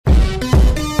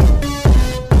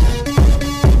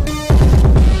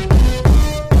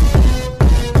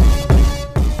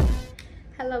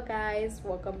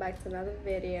welcome back to another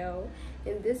video.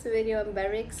 In this video, I'm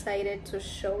very excited to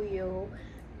show you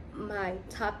my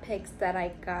top picks that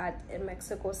I got in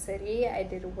Mexico City. I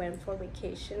did went for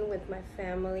vacation with my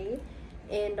family,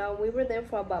 and we were there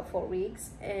for about 4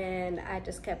 weeks, and I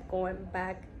just kept going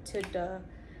back to the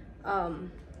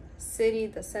city,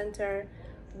 the center,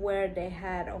 where they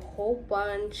had a whole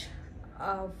bunch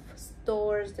of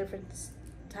stores, different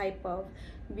type of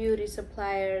beauty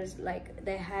suppliers. Like,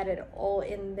 they had it all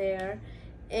in there,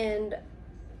 and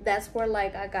that's where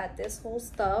like I got this whole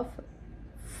stuff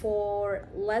for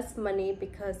less money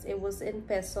because it was in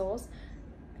pesos.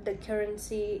 The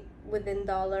currency within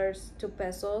dollars to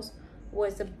pesos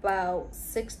was about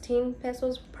 16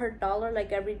 pesos per dollar.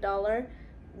 Like, every dollar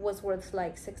was worth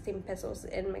like 16 pesos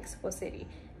in Mexico City.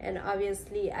 And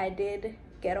obviously I did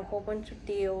get a whole bunch of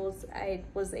deals. I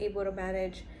was able to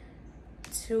manage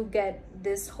to get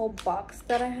this whole box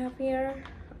that I have here,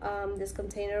 this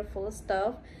container full of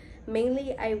stuff.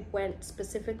 Mainly I went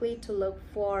specifically to look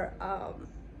for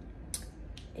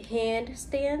hand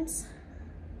stands,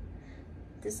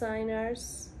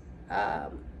 designers.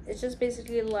 It's just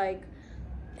basically like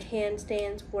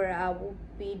handstands where I will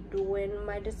be doing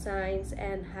my designs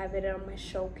and have it on my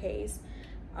showcase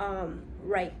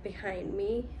right behind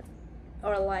me,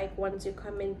 or like once you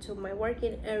come into my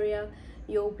working area,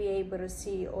 you'll be able to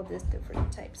see all these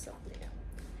different types of makeup.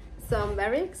 So I'm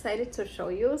very excited to show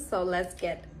you, so let's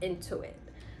get into it.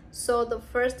 So the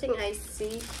first thing I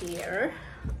see here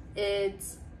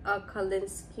is a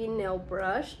Kolinsky nail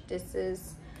brush. This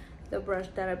is the brush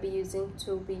that I'll be using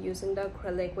the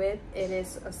acrylic with. It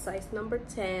is a size number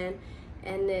 10,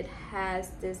 and it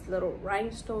has this little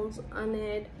rhinestones on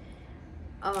it.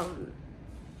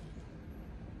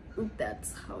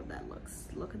 That's how that looks.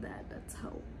 Look at that. That's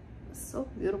how it's so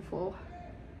beautiful.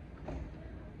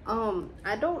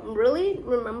 I don't really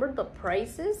remember the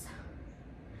prices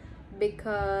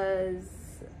because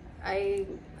I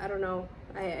don't know.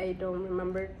 I don't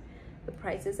remember the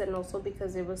prices, and also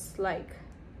because it was like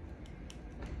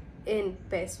in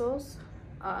pesos.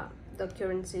 The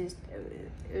currency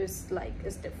is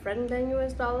different than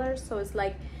US dollars. So it's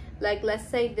like let's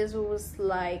say this was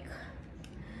like,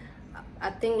 I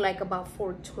think like about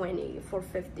 420,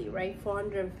 450, right?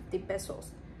 450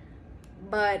 pesos.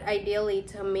 But ideally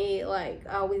to me, like,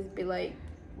 I always be like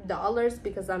dollars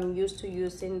because I'm used to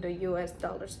using the US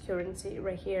dollars currency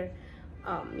right here,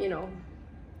 you know.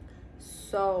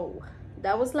 So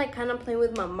that was like kind of playing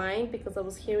with my mind because I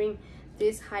was hearing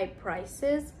these high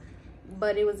prices,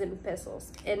 but it was in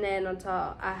pesos. And then on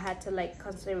top, I had to like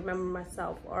constantly remember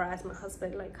myself or ask my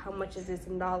husband like, how much is this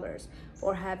in dollars,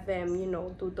 or have them, you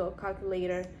know, do the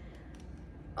calculator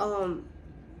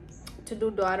to do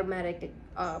the automatic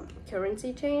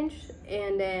currency change.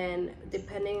 And then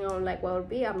depending on like what it would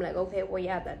be, I'm like, okay, well,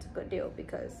 yeah, that's a good deal,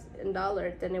 because in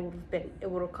dollars then it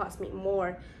would have cost me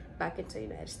more back into the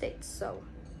United States. So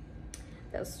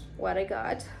that's what I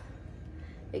got,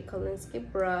 a Kolinsky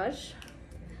brush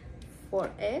for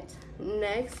it.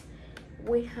 Next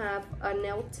we have a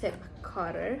nail tip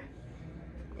cutter,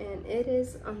 and it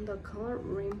is on the color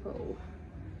rainbow.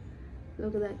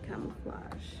 Look at that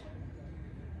camouflage.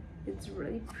 It's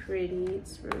really pretty,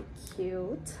 it's really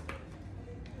cute.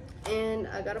 And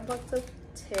I got a box of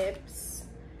tips.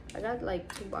 I got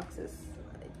like 2 boxes,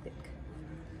 I think.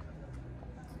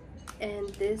 And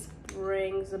this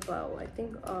brings about, I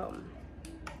think,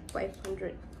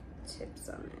 500 tips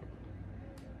on it.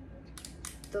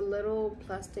 The little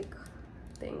plastic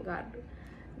thing I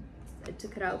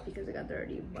took it out because it got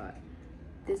dirty, but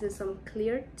this is some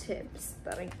clear tips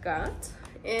that I got.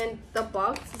 And the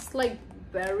box is like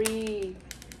very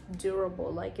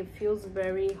durable. Like, it feels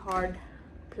very hard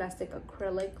plastic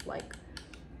acrylic, like,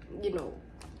 you know,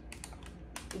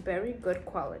 very good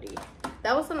quality.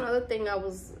 That was another thing I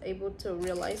was able to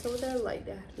realize over there, like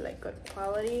they had like good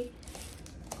quality.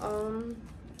 And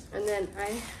then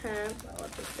I have, I'll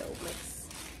just show mix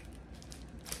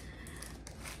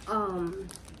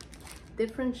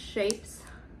different shapes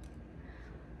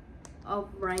of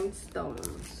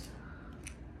rhinestones,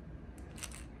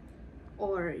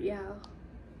 or yeah,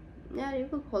 you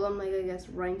could call them, like, I guess,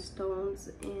 rhinestones.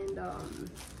 And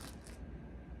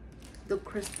the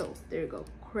crystals, there you go,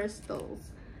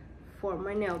 crystals for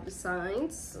my nail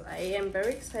designs. I am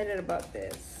very excited about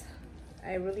this.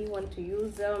 I really want to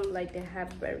use them. Like, they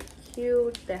have very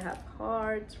cute, they have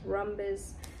hearts,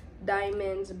 rhombus,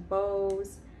 diamonds,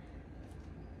 bows,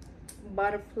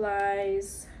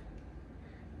 butterflies,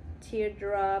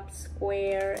 teardrops,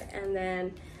 square, and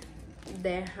then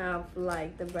they have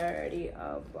like the variety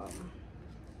of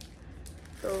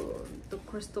the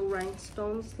crystal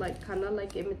rhinestones, like kind of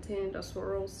like imitating the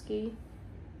Swarovski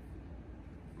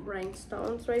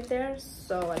rhinestones right there,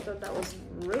 so I thought that was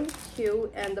really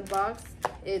cute. And the box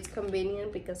is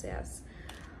convenient because it has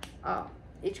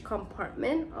each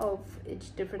compartment of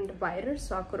each different divider,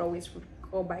 so I could always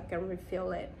go back and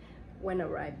refill it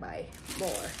whenever I buy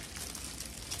more.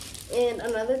 And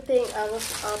another thing I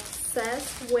was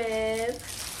obsessed with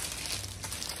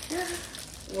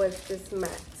was this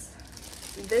mat.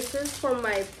 This is for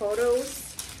my photos.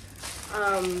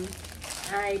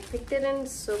 I picked it in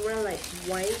silver, like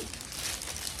white,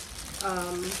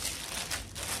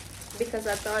 because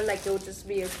I thought like it would just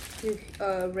be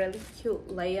a really cute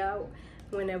layout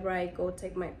whenever I go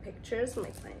take my pictures, my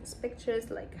clients' pictures,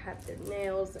 like have their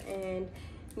nails, and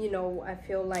you know, I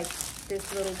feel like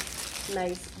this little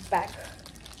nice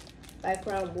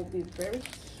background will be very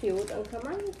cute on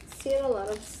camera. I'm seeing a lot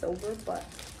of silver, but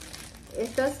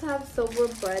it does have silver,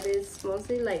 but it's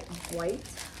mostly like white,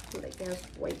 like it has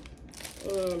white.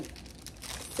 And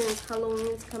since Halloween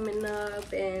is coming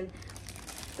up and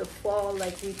the fall,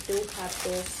 like we do have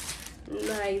this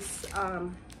nice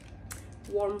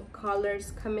warm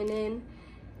colors coming in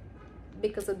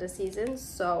because of the season,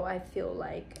 so I feel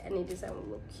like any design will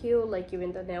look cute. Like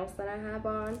even the nails that I have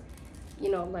on, you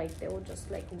know, like they will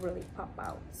just like really pop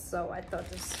out. So I thought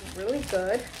this was really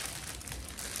good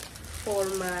for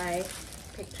my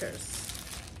pictures.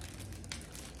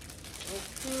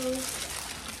 Okay.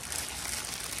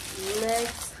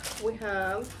 Next we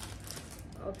have,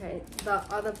 okay, the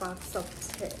other box of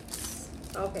tips.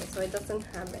 Okay, so it doesn't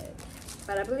have it,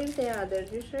 but I believe they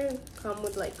usually come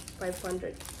with like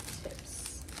 500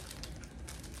 tips.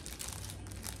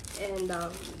 And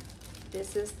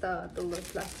this is the little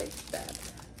plastic that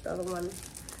the other one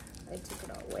I took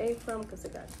it away from because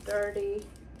it got dirty.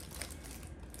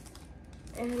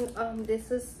 And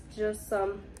this is just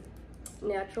some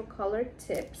natural color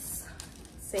tips.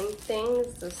 Same thing,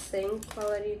 it's the same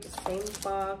quality, the same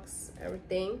box,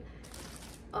 everything.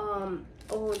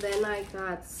 Oh, then I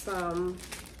got some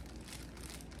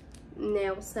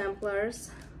nail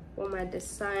samplers for my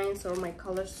designs or my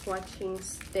color swatching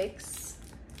sticks.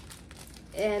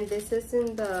 And this is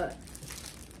in the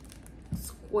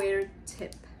square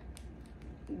tip,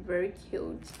 very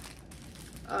cute.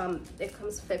 It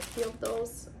comes 50 of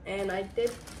those, and I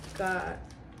got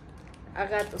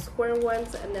the square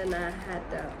ones, and then I had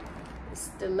the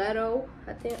stiletto,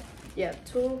 I think, yeah,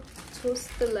 two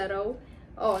stiletto.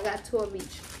 Oh, I got 2 of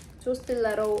each, 2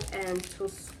 stiletto and 2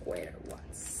 square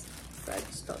ones. So I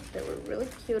just thought they were really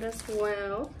cute as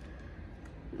well.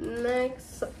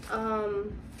 Next,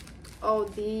 oh,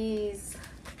 these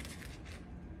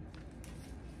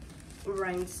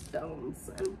rhinestones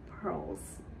and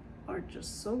pearls are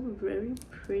just so very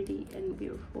pretty and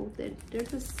beautiful. They're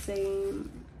the same.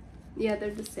 Yeah,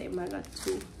 they're the same. I got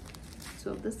two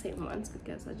of the same ones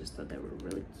because I just thought they were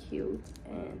really cute,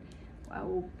 and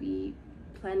I'm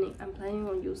planning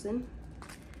on using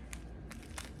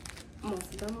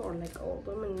most of them or like all of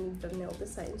them in the nail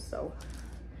design, so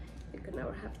you can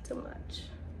never have too much.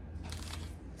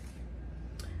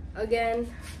 Again,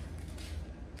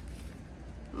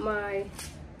 my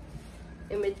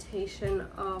imitation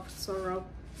of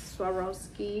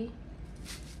Swarovski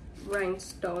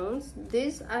rhinestones.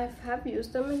 These I have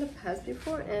used them in the past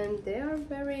before, and they are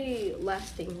very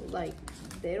lasting, like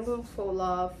they don't fall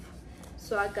off.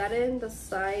 So I got it in the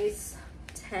size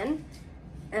 10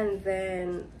 and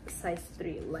then size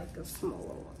 3, like the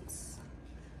smaller ones.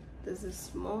 This is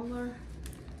smaller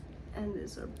and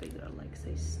these are bigger, like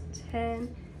size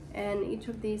 10, and each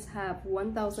of these have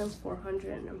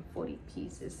 1,440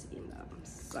 pieces in them,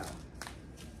 so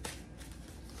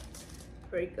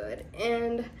very good.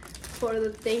 And for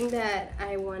the thing that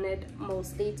I wanted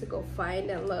mostly to go find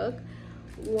and look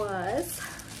was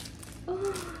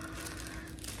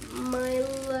my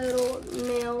little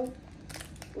nail,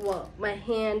 well, my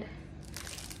hand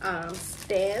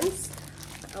stands.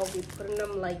 I'll be putting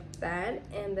them like that,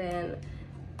 and then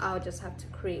I'll just have to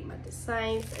create my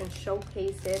designs and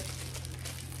showcase it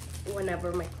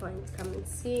whenever my clients come and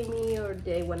see me, or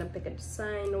they want to pick a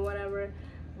design or whatever.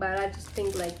 But I just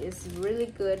think like it's really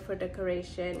good for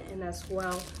decoration, and as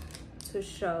well to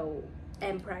show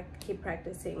and keep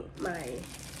practicing my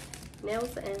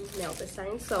nails and nail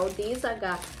design. So these I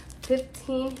got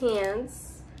 15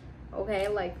 hands, okay,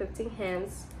 like 15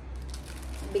 hands,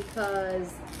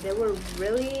 because they were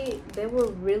really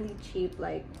cheap.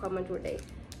 Like how much were they?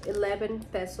 11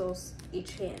 pesos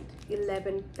each hand,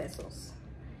 11 pesos.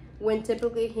 When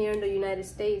typically here in the United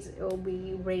States, it will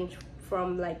be range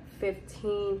from like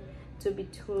 15 to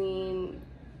between,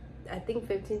 I think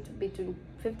 15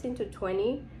 to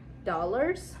 $20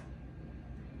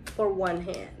 for one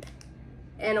hand.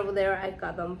 And over there I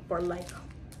got them for like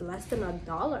less than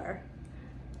 $1.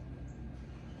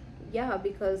 Yeah,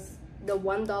 because the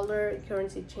 $1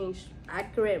 currency change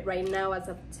accurate right now as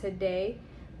of today,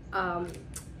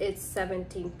 it's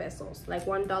 17 pesos. Like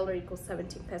 $1 equals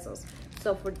 17 pesos.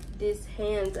 So for these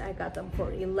hands, I got them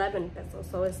for 11 pesos.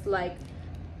 So it's like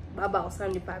about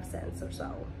 75 cents or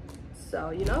so.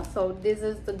 So, you know, so this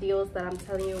is the deals that I'm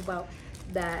telling you about,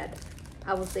 that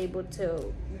I was able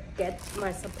to get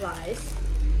my supplies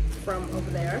from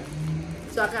over there.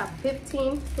 So I got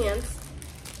 15 hands.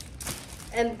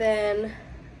 And then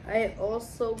I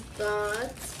also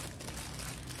got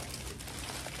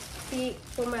feet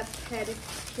for my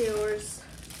pedicures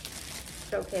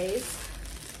showcase.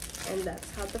 And that's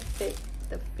how the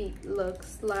feet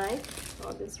looks like.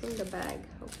 Oh, this from the bag.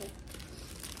 Okay.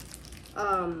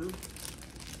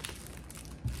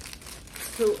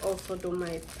 To also do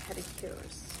my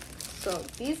pedicures. So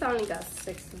these I only got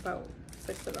six of them.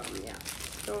 Yeah,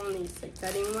 so only 6.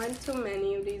 I didn't want too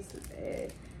many of these.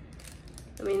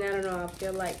 I mean, I don't know. I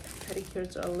feel like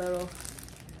pedicures are a little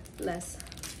less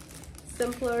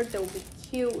simpler. They'll be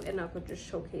cute, and I could just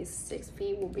showcase 6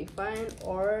 feet will be fine.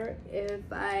 Or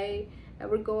if I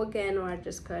ever go again, or I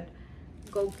just could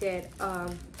go get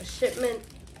a shipment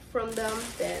from them,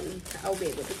 then I'll be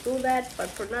able to do that. But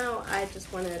for now, I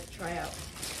just wanted to try out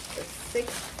the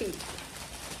 6 feet.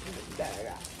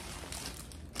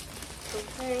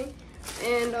 Okay,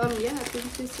 and yeah, I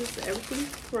think this is everything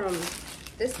from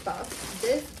this box.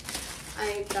 This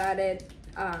I got it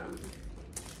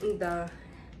in the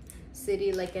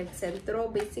city, like in Centro,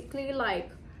 basically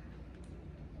like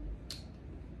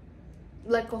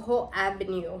a whole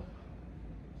avenue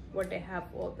where they have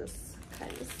all this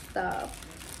kind of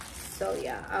stuff. So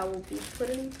yeah, I will be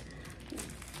putting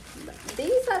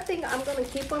these. I think I'm gonna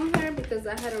keep them here because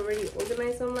I had already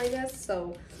organized them like this.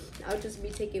 So I'll just be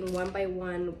taking one by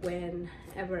one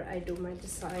whenever I do my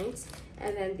designs.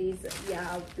 And then these, yeah,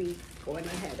 I'll be going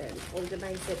ahead and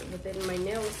organize it within my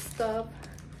nail stuff,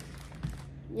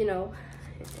 you know.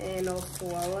 And also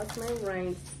I love my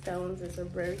rhinestones. These are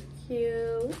very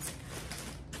cute.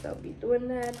 So I'll be doing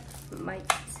that. My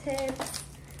tips,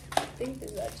 I think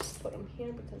these, I just put them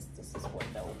here because this is what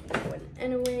I will be doing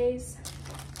anyways.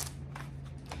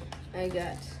 I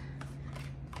got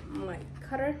my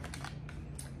cutter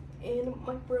and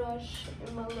my brush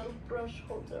and my little brush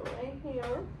holder right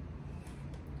here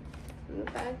in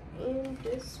the back, and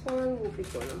this one will be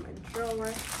going in my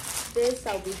drawer. This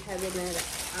I'll be having it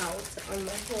out on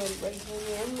my hand right here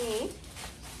near me,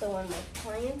 so when my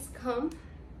clients come,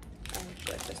 I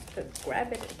just could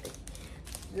grab it.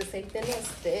 The same thing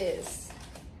as this.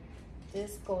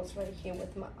 This goes right here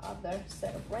with my other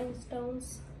set of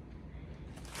rhinestones.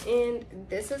 And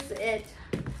this is it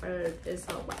for this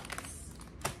whole box.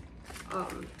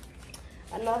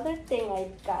 Another thing I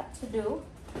got to do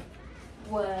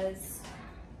was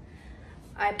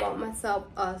I bought myself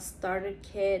a starter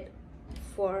kit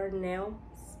for nails,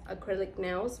 acrylic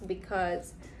nails,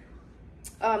 because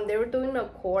they were doing a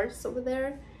course over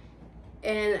there,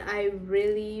 and I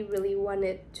really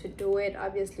wanted to do it,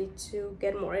 obviously to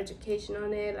get more education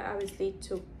on it, obviously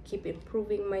to keep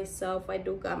improving myself. I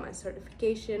do got my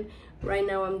certification right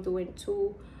now. I'm doing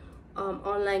 2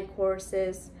 online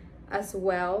courses as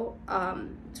well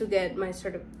to get my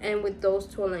and with those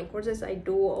 2 online courses I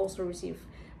do also receive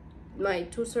my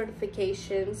 2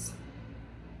 certifications.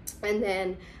 And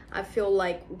then I feel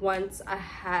like once I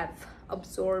have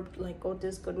absorbed like all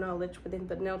this good knowledge within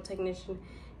the nail technician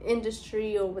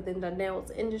industry or within the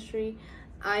nails industry,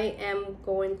 I am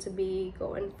going to be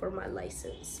going for my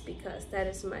license, because that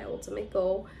is my ultimate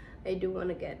goal. I do want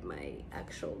to get my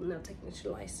actual nail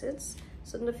technician license,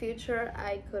 so in the future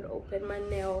I could open my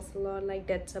nail salon. Like,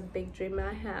 that's a big dream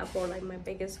I have, or like my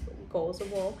biggest goals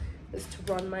of all is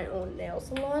to run my own nail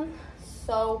salon.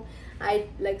 So I,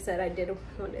 like I said, I did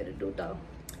wanted to do the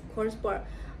course, but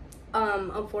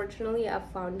unfortunately I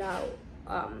found out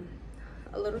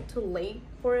a little too late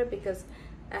for it, because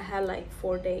I had like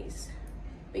 4 days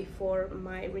before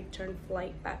my return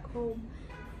flight back home,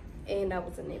 and I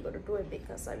wasn't able to do it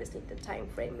because obviously the time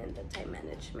frame and the time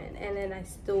management. And then I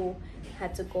still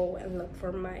had to go and look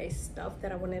for my stuff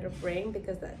that I wanted to bring,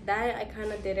 because that I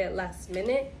kind of did it last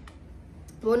minute.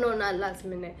 Well, no, not last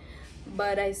minute,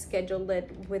 but I scheduled it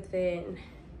within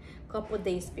a couple of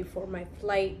days before my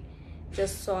flight,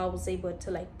 just so I was able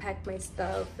to like pack my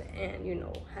stuff and, you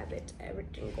know, have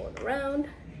everything going around.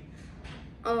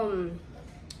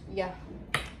 Yeah,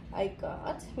 I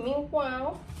got,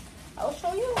 meanwhile, I'll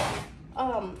show you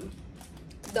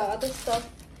the other stuff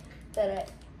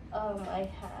that I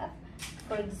have.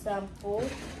 For example,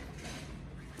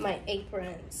 my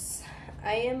aprons.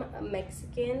 I am a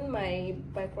Mexican. My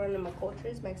background and my culture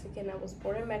is Mexican. I was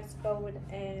born in Mexico,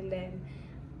 and then,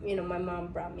 you know, my mom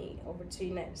brought me over to the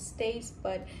United States,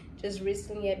 but just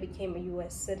recently I became a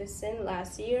U.S. citizen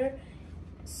last year.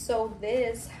 So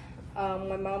this,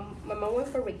 my mom went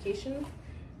for vacation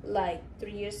like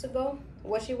 3 years ago.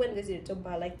 Well, she went this year too,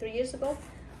 but like 3 years ago,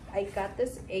 I got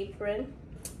this apron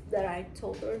that I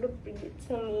told her to bring it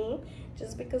to me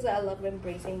just because I love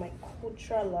embracing my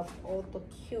culture. I love all the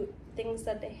cute things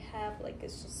that they have. Like,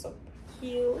 it's just so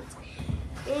cute,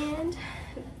 and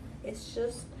it's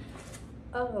just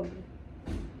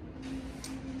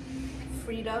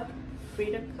Frida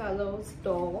Kahlo's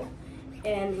doll,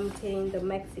 and imitating the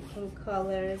Mexican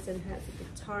colors, and has a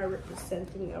guitar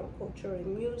representing our culture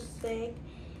and music.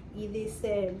 Y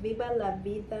dice Viva la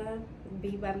vida,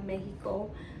 Viva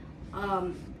Mexico.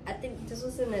 I think this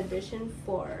was an addition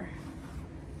for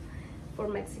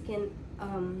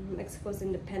Mexico's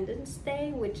Independence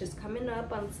Day, which is coming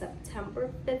up on September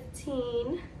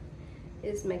 15.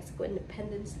 Is Mexico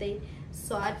Independence Day.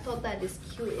 So I thought that is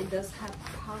cute. It does have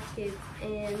pockets,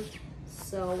 and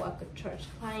so I could charge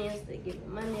clients. They give me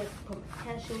money. I could put my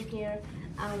cash in here.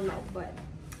 I don't know, but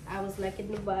I was liking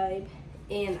the vibe,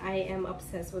 and I am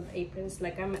obsessed with aprons.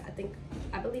 Like, I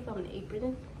believe I'm an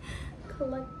apron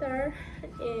collector,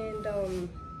 and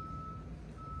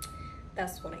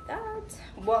that's what I got.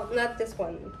 Well, not this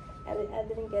one. I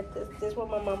didn't get this. This one,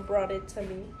 my mom brought it to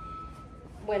me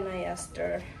when I asked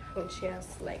her, when she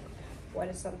asked like, what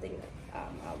is something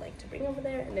I'd like to bring over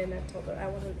there, and then I told her I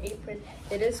want an apron.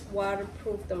 It is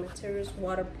waterproof. The material is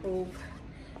waterproof,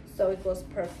 so it goes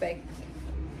perfect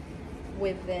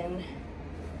within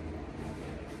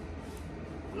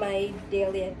my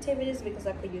daily activities, because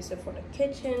I could use it for the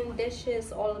kitchen,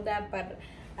 dishes, all of that. But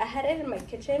I had it in my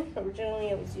kitchen.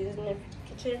 Originally I was using it for the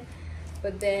kitchen,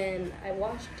 but then I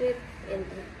washed it and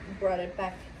brought it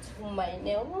back to my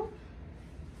nail room,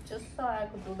 just so I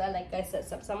could do that. Like I said,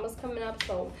 summer's coming up,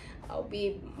 so I'll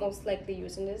be most likely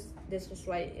using this. This was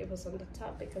why it was on the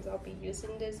top, because I'll be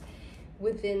using this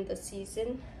within the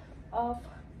season of,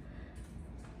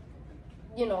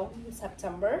 you know,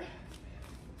 September.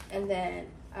 And then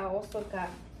I also got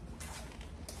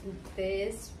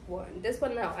this one. This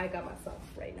one now I got myself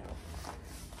right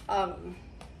now.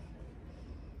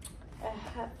 I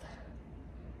have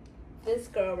this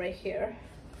girl right here.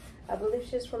 I believe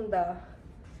she's from the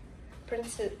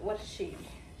Princess, what is she?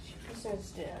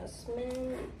 Princess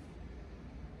Jasmine.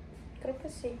 Creo que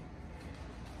sí.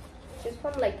 She's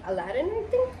from like Aladdin, I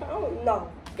think. I don't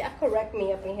know. Yeah, correct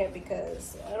me up in here,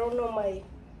 because I don't know my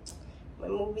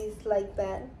movies like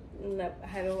that. No, I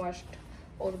haven't watched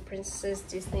all the princesses,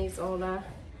 Disney's, all that.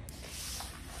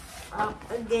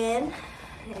 Again,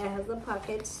 it has the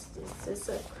pockets. This is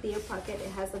a clear pocket.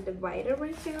 It has a divider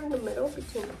right here in the middle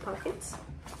between the pockets.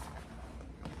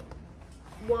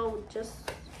 Well,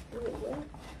 just wait, what?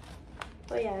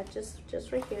 Oh yeah, just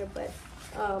right here. But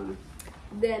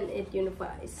then it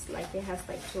unifies. Like, it has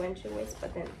like 2 entryways,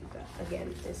 but then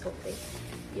again, this whole thing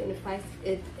unifies.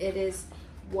 It is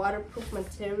waterproof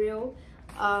material.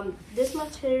 This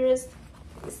material is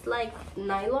like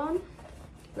nylon,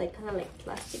 like kind of like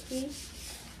plasticky.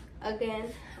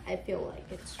 Again, I feel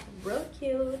like it's real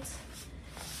cute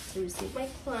to receive my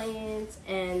clients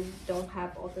and don't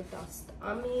have all the dust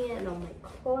on me and on my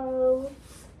clothes.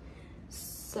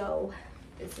 So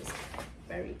this is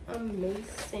very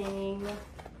amazing.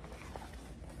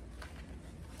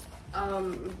 I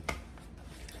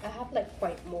have like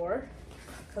quite more,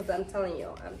 because I'm telling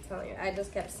you, I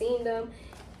just kept seeing them,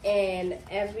 and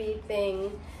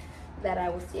everything that I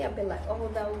would see, I'd be like, oh,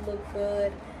 that would look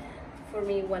good for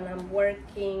me when I'm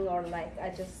working, or like I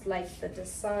just like the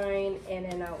design, and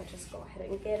then I would just go ahead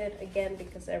and get it again,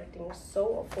 because everything was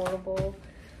so affordable.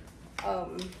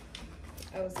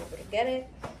 I was able to get it,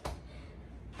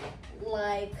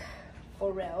 like,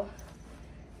 for real.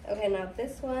 Okay, now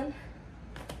this one.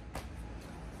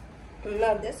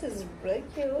 Now this is really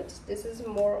cute. This is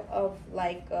more of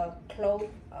like a cloth,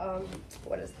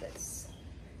 what is this?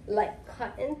 Like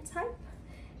cotton type,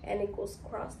 and it goes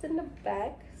crossed in the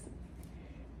back.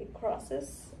 It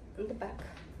crosses in the back.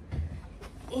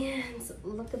 And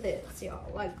look at this,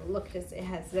 y'all. Like, look at this. It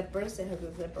has zippers. It has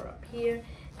a zipper up here,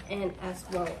 and as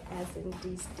well as in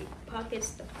these deep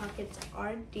pockets. The pockets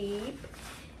are deep.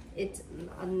 It's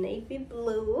a navy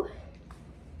blue.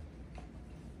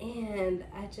 And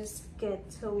I just get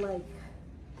to like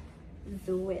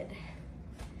do it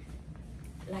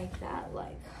like that,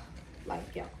 like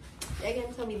yeah. I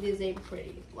can tell me this ain't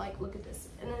pretty. Like, look at this,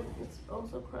 and then it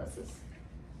also crosses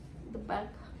the back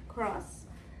cross.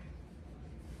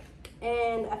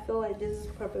 And I feel like this is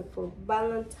perfect for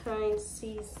Valentine's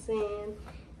season.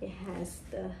 It has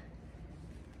the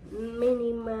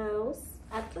Minnie Mouse.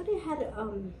 I thought it had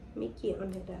Mickey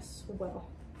on it as well,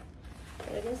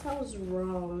 but I guess I was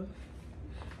wrong.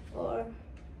 Or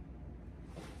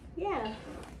yeah,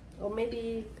 or maybe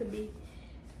it could be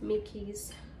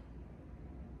Mickey's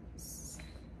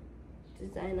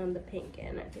design on the pink,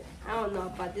 and I don't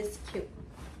know, but this is cute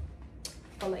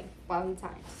for like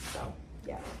Valentine's. So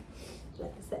yeah,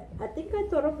 like I said, I think I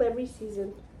thought of every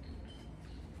season,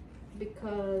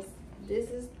 because these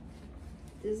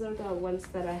are the ones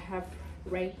that I have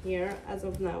right here as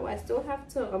of now. I still have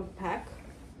to unpack.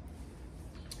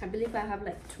 I believe I have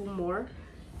like 2 more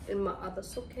in my other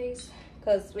suitcase,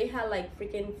 because we had like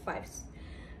freaking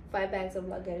five bags of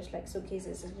luggage, like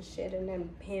suitcases and shit, and then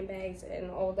handbags and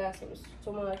all that. So it was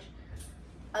too much.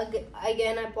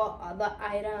 Again, I bought other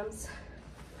items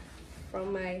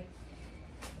from my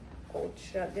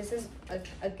Ultra. This is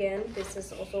again, this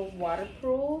is also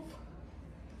waterproof,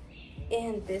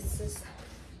 and this is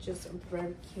just a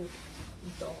very cute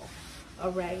doll,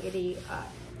 a raggedy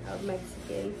a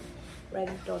Mexican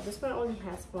raggedy doll. This one only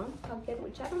has 1 pocket,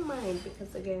 which I don't mind,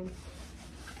 because again,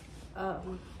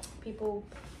 people,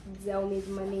 they'll need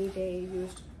money, they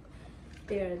use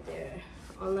their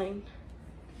online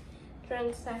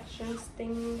transactions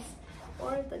things,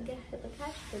 or the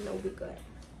cash, then they'll be good.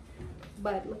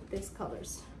 But look, these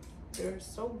colors, they're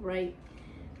so bright,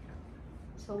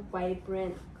 so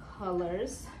vibrant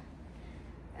colors.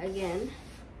 Again,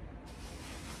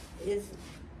 is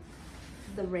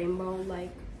the rainbow,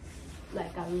 like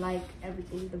I like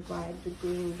everything, the vibe, the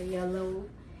green, the yellow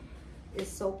is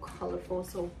so colorful,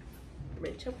 so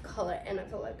rich of color, and I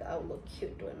feel like I'll look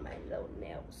cute doing my little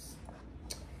nails.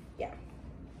 Yeah,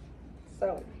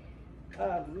 so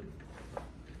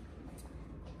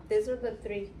these are the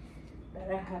 3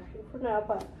 that I have here for now,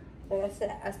 but like I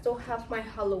said, I still have my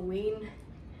Halloween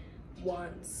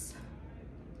ones.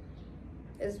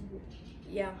 Is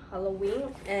yeah,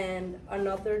 Halloween, and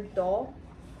another doll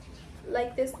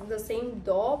like this, the same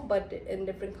doll but in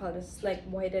different colors, like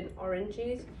white and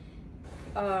oranges,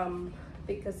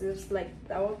 because it's like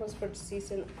that one was for the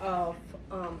season of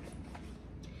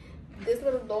this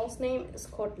little doll's name is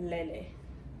called Lele,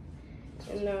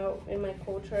 and now in my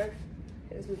culture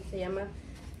se llama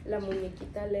la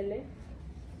muñequita Lele,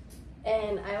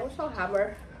 and I also have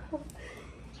her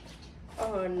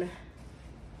on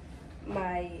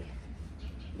my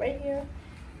right here,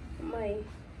 my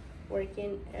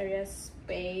working area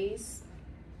space.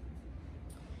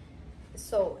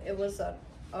 So it was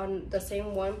on the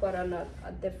same one, but on a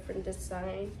different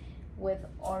design with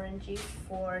orangey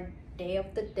for Day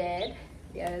of the Dead,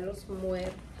 Dia de los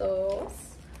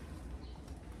Muertos,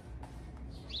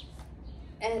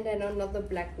 and then another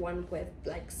black one with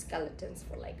like skeletons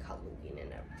for like Halloween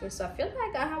and everything. So I feel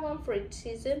like I have one for each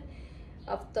season.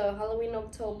 After Halloween,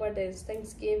 October, there's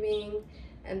Thanksgiving,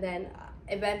 and then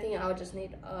if anything, I'll just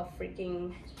need a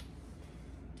freaking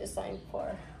design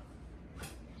for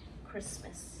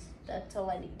Christmas. That's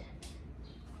all I need.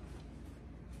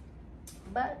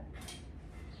 But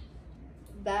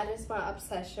that is my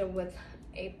obsession with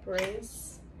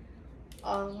aprons.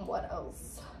 What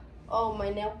else? Oh, my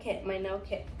nail kit. Now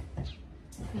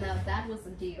that was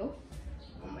a deal.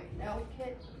 On my nail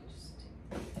kit.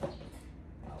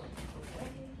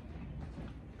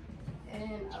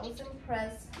 And I was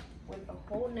impressed with the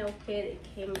whole nail kit. It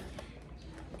came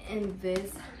in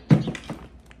this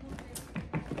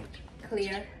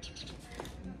clear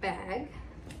bag,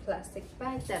 plastic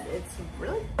bag, that it's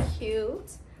really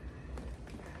cute.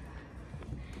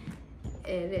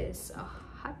 It is a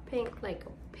hot pink, like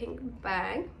a pink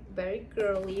bag, very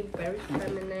girly, very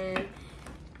feminine,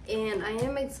 and I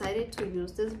am excited to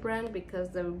use this brand because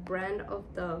the brand of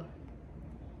the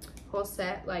whole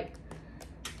set, like,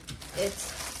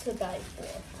 it's to die for.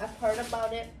 I've heard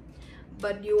about it,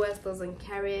 but US doesn't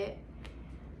carry it.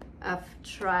 I've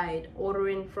tried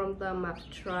ordering from them, I've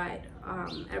tried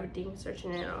everything,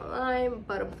 searching it online,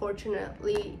 but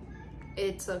unfortunately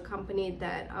it's a company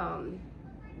that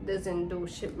doesn't do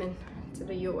shipment to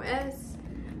the US,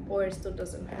 or it still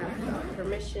doesn't have the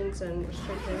permissions and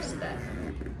restrictions that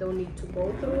they'll need to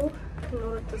go through in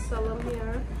order to sell them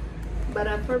here. But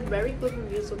I've heard very good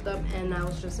reviews of them, and I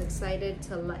was just excited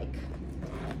to like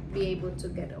be able to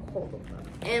get a hold of them.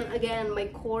 And again, my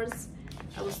course,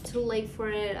 I was too late for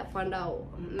it. I found out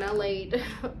not late.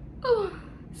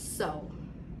 So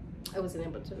I wasn't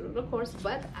able to do the course,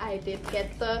 but I did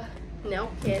get the nail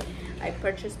kit. I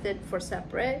purchased it for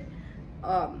separate,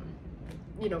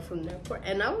 you know, from the airport,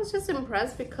 and I was just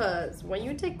impressed because when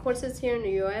you take courses here in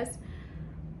the US,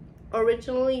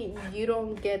 originally you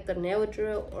don't get the nail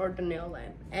drill or the nail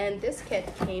lamp, and this kit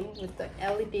came with the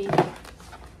LED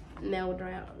nail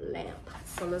drill lamp.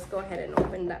 So let's go ahead and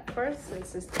open that first,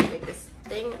 since it's the biggest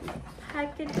thing in the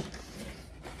package.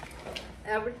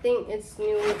 Everything is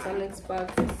new, it's on its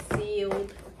box, it's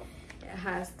sealed, it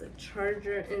has the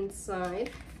charger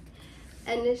inside,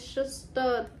 and it's just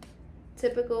the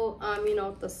typical you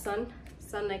know, the Sun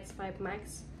X5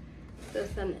 Max.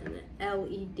 There's an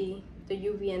LED, the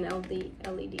UV and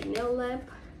LED nail lamp.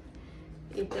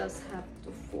 It does have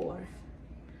the 4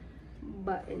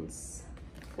 buttons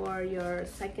for your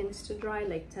seconds to dry,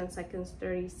 like 10 seconds,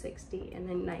 30, 60, and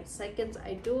then 9 seconds.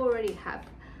 I do already have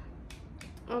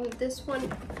this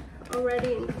one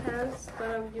already in the past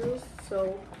that I've used,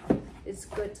 so it's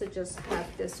good to just have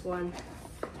this one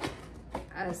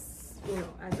as, you know,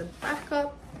 as a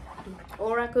backup.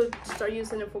 Or I could start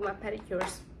using it for my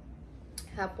pedicures.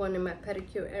 Have one in my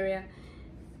pedicure area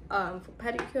for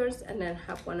pedicures, and then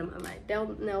have one on my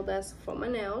nail desk for my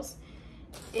nails.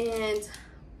 And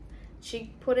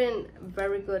she put in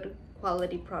very good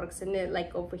quality products in it,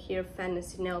 like over here,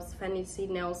 Fantasy Nails. Fantasy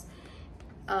Nails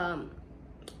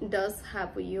does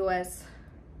have a US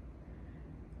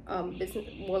business,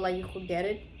 well, like you could get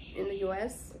it in the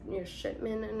US, your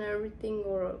shipment and everything,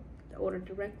 or order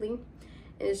directly. And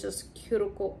it's just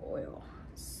cuticle oil,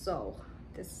 so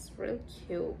this is really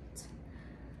cute.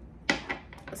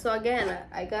 So again,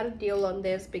 I got a deal on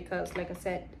this because, like I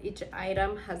said, each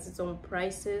item has its own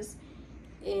prices,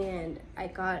 and I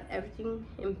got everything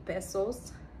in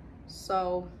pesos,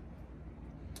 so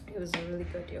it was a really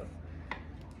good deal.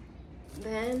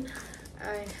 Then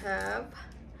I have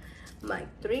my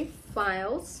 3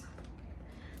 files,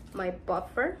 my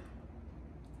buffer,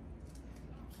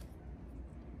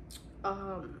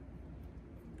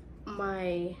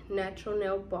 my natural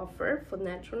nail buffer for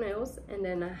natural nails, and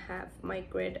then I have my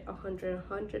grid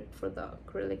 100 for the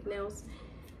acrylic nails.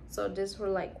 So this for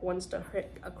like once the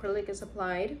acrylic is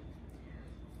applied.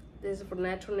 This is for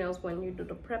natural nails when you do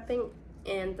the prepping,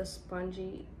 and the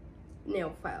spongy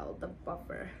nail file, the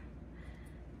buffer.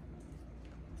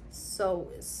 So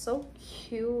it's so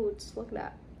cute. Look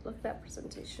at that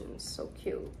presentation, it's so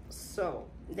cute. So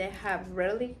they have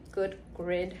really good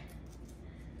grid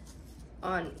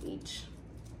on each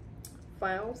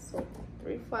file, so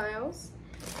 3 files.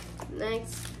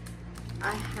 Next,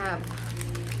 I have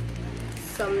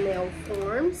some nail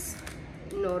forms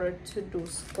in order to do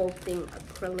sculpting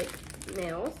acrylic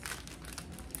nails.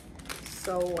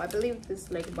 So I believe this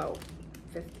is like about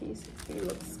 50, 60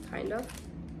 looks kind of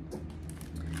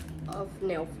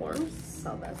nail forms,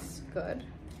 so that's good.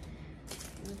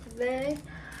 Then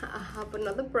I have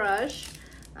another brush.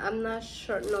 I'm not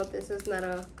sure, no, this is not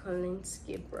a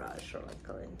Kolinsky brush or a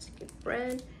Kolinsky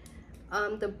brand.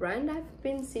 The brand I've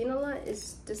been seeing a lot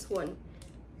is this one,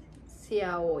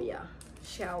 Xiaoya,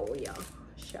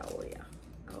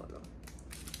 I don't know.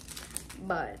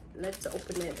 But let's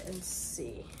open it and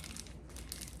see.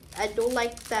 I do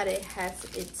like that it has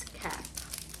its cap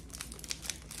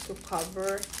to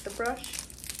cover the brush.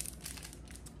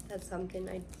 That's something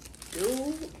I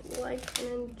do like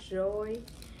and enjoy.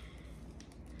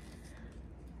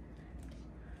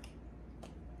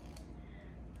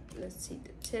 Let's see,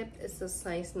 the tip is the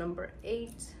size number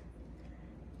 8,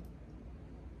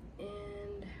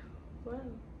 and wow,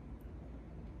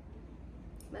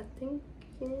 I think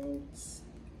it's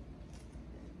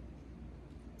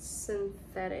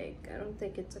synthetic. I don't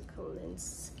think it's a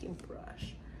Kolinsky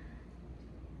brush,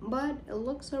 but it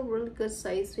looks a really good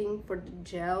sizing for the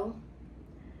gel,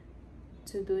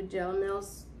 to do gel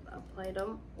nails, apply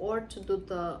them, or to do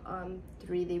the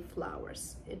 3D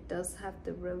flowers. It does have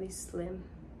the really slim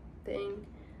thing,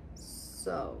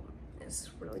 so it's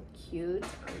really cute.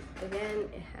 Again,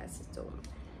 it has its own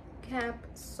cap,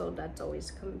 so that's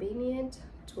always convenient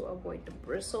to avoid the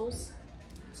bristles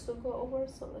to go over.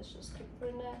 So let's just keep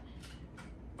putting that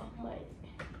on my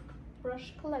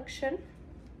brush collection.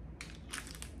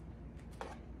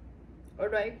 Or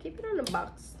do I keep it in a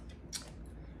box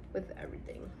with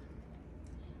everything?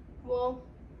 Well,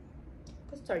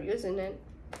 I could start using it.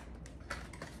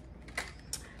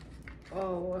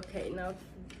 Oh, okay, now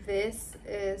this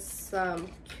is some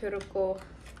cuticle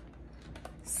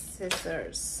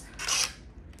scissors.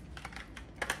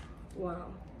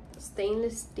 Wow,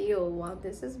 stainless steel. Wow,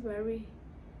 this is very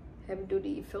heavy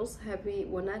duty. It feels heavy,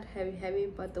 well, not heavy,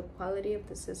 but the quality of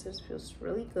the scissors feels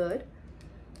really good.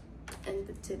 And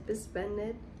the tip is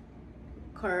bended,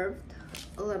 curved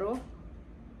a little.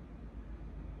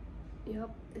 Yep,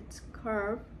 it's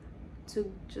curved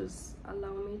to just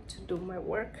allow me to do my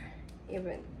work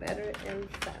even better and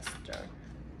faster.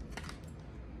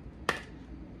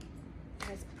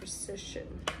 Precision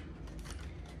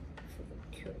for the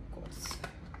cuticles.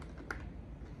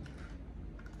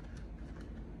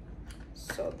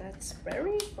 So that's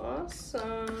very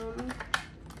awesome.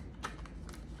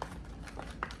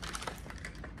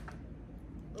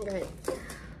 Okay,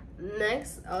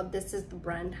 next, this is the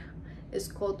brand. It's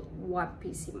called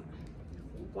Guapissima.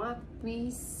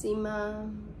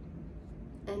 Guapissima,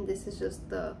 and this is just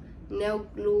the nail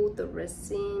glue, the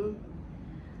resin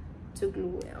to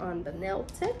glue on the nail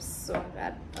tips. So I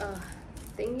got a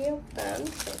thingy of them.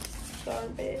 So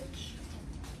garbage.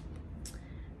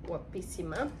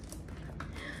 Guapissima.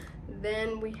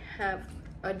 Then we have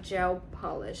a gel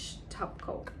polish top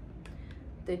coat.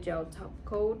 The gel top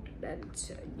coat,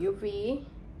 that's UV,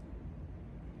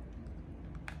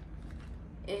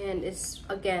 and it's,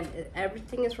 again,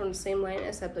 everything is from the same line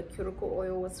except the cuticle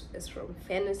oil is from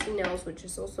Fantasy Nails, which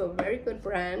is also a very good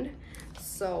brand.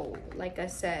 So like I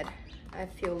said, I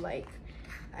feel like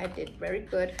I did very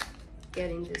good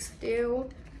getting this deal.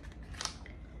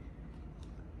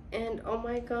 And oh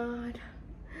my god,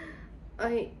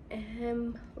 I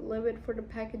am livid for the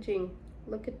packaging.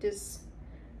 Look at this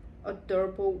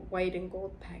adorable white and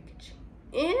gold packaging,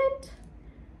 and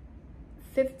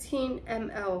 15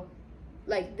 ml.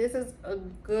 Like, this is a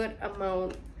good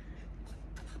amount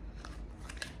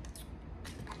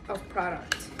of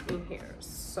product in here.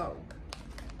 So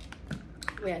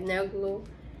we have nail glue,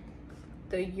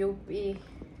 the UV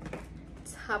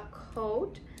top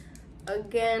coat,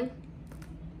 again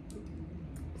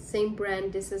same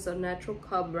brand. This is a natural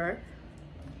cover,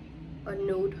 a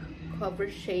nude cover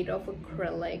shade of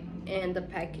acrylic, and the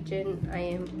packaging, I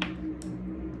am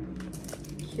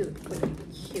cute.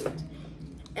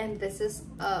 And this is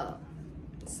a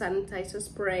sanitizer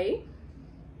spray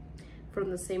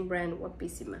from the same brand,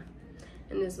 Guapissima,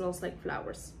 and it smells like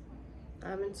flowers. I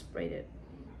haven't sprayed it,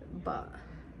 but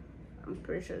I'm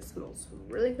pretty sure it smells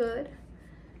really good.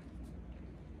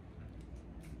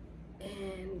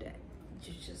 And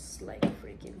you just like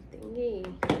freaking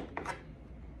thingy.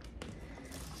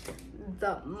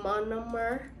 The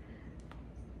monomer,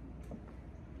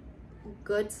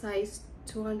 good size,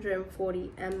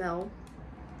 240 ml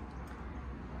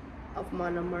of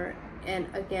monomer, and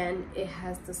again it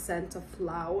has the scent of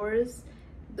flowers.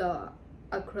 The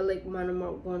acrylic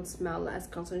monomer won't smell as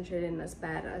concentrated and as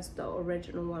bad as the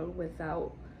original one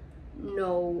without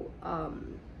no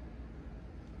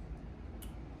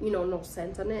you know, no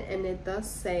scent on it, and it does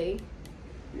say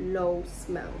low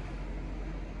smell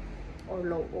or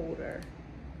low odor.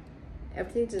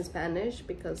 Everything's in Spanish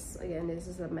because, again, this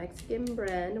is a Mexican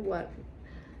brand,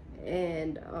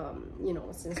 and you know,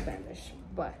 it's in Spanish,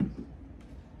 but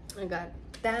I got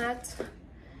that.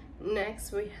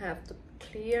 Next we have the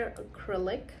clear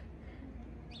acrylic,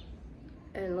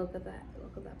 and look at that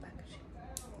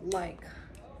packaging, like,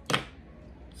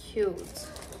 cute.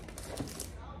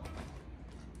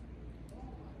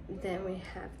 Then we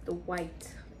have the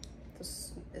white,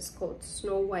 this is called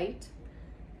Snow White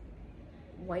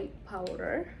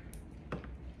powder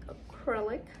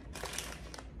acrylic.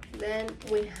 Then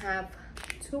we have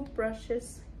two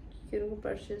brushes, cuticle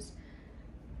brushes,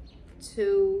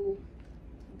 to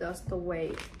dust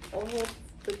away all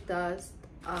the dust.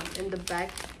 In the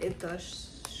back it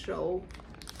does show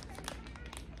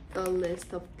the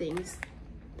list of things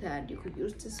that you could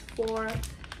use this for,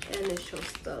 and it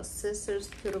shows the scissors,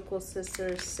 cuticle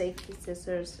scissors, safety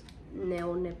scissors,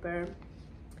 nail nipper,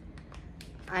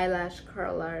 eyelash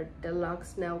curler,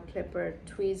 deluxe nail clipper,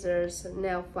 tweezers,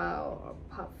 nail file, or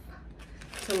puff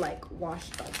to like wash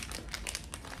stuff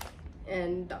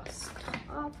and dust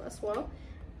off as well.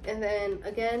 And then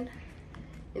again,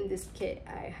 in this kit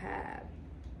I have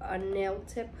a nail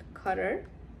tip cutter,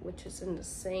 which is in the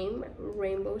same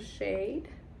rainbow shade,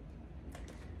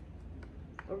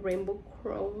 a rainbow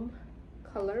chrome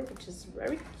color, which is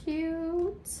very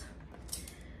cute.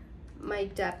 My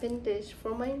dapping dish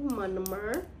for my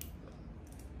monomer,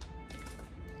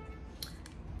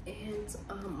 and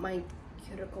my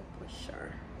cuticle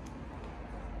pusher.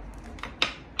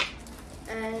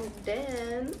 And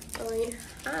then I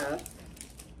have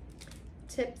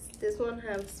tips. This one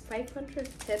has 500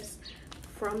 tips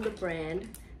from the brand.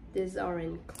 These are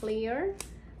in clear.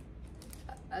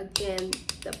 Again,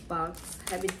 the box,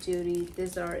 heavy duty.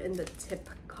 These are in the tip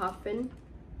coffin.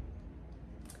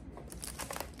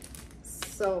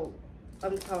 So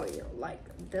I'm telling you, like,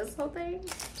 this whole thing,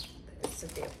 it's a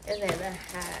deal. And then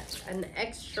I had an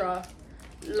extra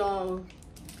long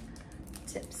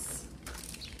tips,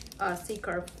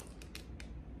 C-curve.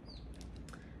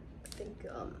 I think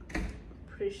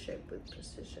pre-shape with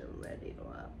precision, ready to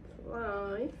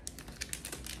apply.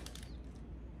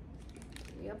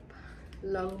 Yep.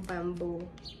 long bamboo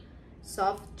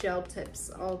soft gel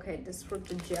tips. Okay, this is for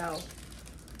the gel.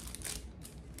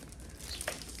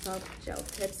 Soft gel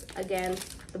tips. Again,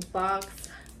 the box,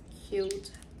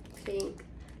 cute, pink.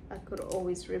 I could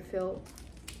always refill.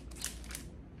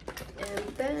 And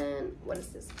then, what is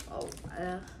this? Oh,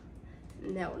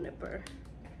 nail nipper.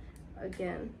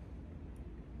 Again,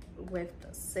 with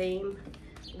the same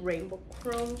rainbow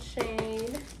chrome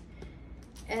shade.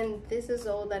 And this is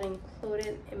all that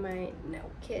included in my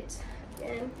nail kit.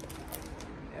 Again,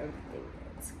 everything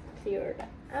is cleared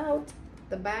out.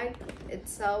 The bag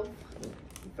itself,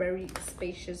 very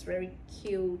spacious, very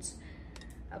cute.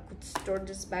 I could store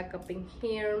this back up in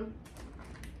here.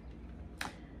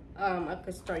 I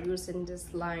could start using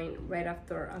this line right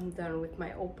after I'm done with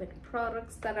my open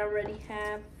products that I already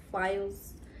have.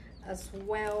 Files as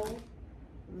well.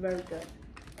 Very good.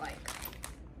 Like,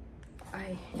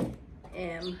 I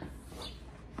am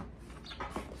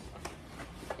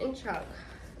in shock.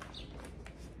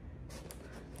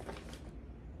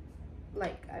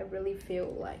 Like, I really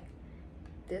feel like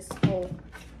this whole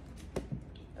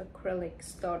acrylic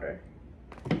starter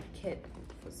kit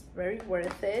was very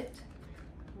worth it.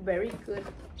 Very good,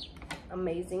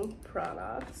 amazing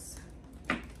products.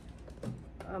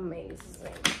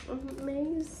 Amazing,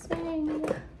 amazing.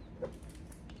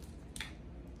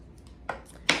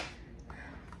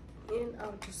 And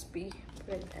I'll just be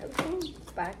putting everything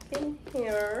back in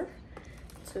here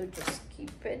to just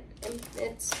keep it in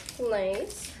its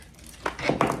place.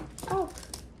 Oh,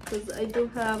 because I do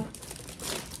have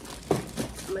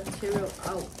material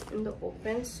out in the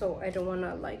open, so I don't want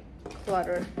to like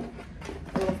clutter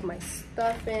all of my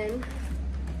stuff in.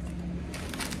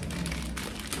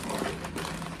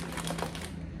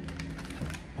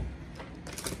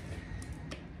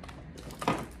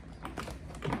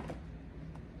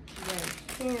 Right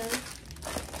here.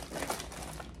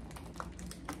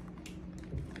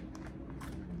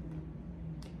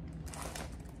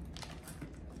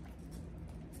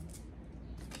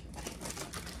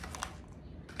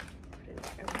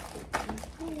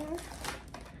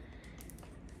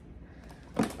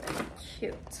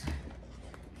 Cute.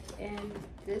 And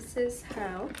this is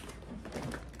how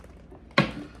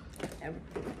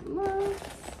everything looks.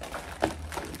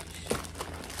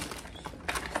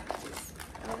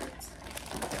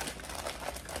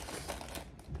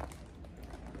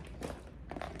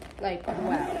 Like,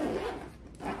 wow,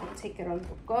 I can take it on the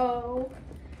go.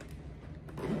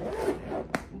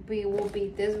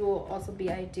 This will also be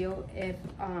ideal if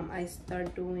I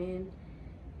start doing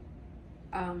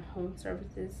home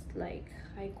services, like,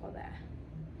 how you call that,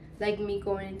 like me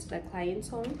going into the client's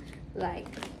home. Like,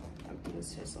 I think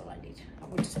this is all I need. I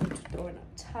would just need to throw in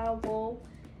a towel,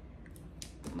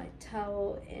 my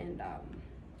towel, and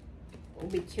it'll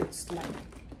be cute. Like,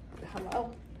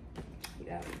 hello, you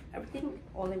got everything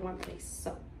all in one place.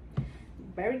 So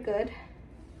very good.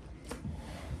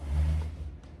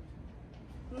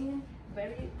 And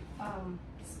very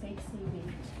space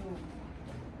saving too.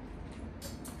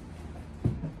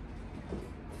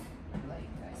 Like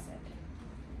I said,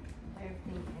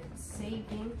 everything is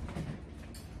saving.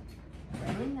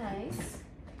 Very nice.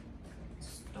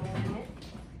 Storing it.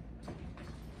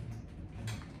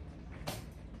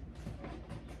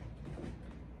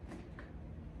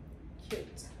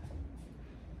 Cute.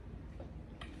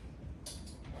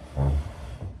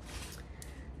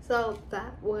 So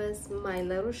that was my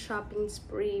little shopping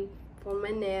spree for my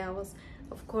nails.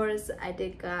 Of course, I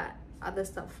did got other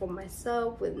stuff for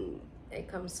myself when it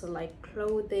comes to like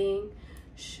clothing,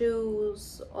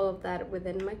 shoes, all of that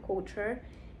within my culture,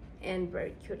 and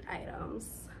very cute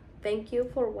items. Thank you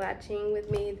for watching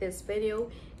with me this video.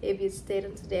 If you stayed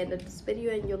until the end of this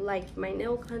video and you liked my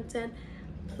nail content,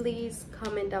 please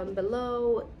comment down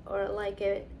below or like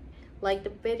it, like the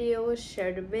video,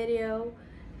 share the video.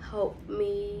 Help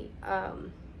me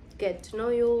get to know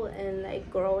you and like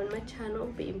grow in my channel,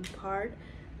 being part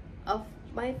of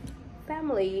my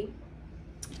family.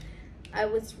 I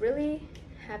was really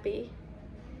happy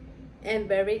and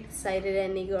very excited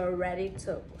and eager, ready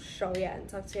to show you and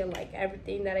talk to you like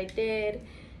everything that I did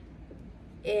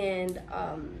and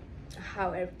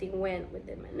how everything went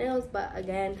within my nails. But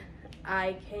again,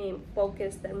 I came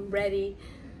focused and ready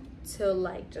to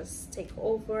like just take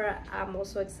over. I'm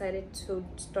also excited to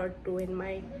start doing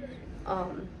my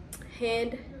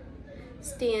hand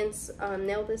stands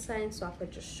nail design, so I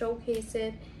could just showcase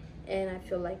it, and I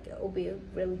feel like it will be a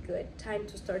really good time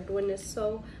to start doing this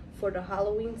so for the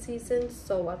Halloween season,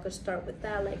 so I could start with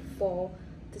that, like fall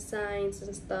designs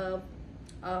and stuff.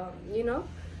 You know,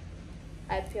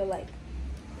 I feel like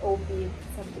it will be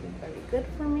something very good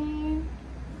for me.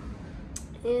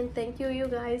 And thank you, you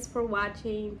guys, for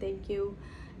watching. Thank you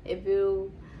if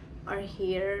you are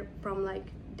here from like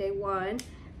day one.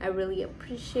 I really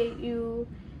appreciate you.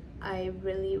 I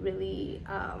really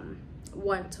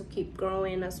want to keep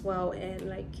growing as well, and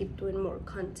like keep doing more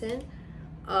content.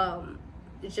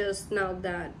 Just now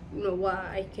that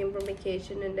why I came from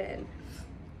vacation, and then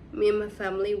me and my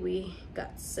family, we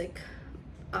got sick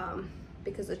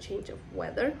because of change of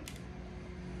weather.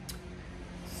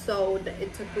 So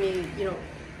it took me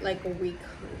like a week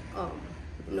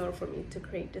in order for me to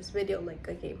create this video. Like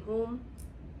I came home,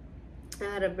 I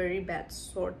had a very bad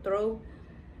sore throat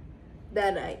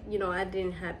that I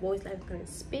didn't have voice, I couldn't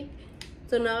speak.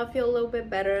 So now I feel a little bit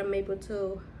better. I'm able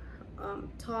to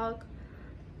talk,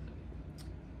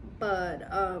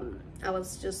 but I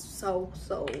was just so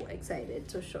excited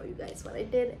to show you guys what I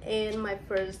did, and my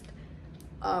first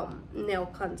nail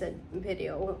content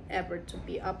video ever to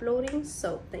be uploading.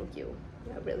 So thank you.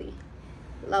 I really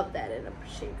love that and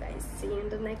appreciate you guys. See you in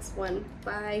the next one.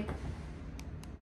 Bye.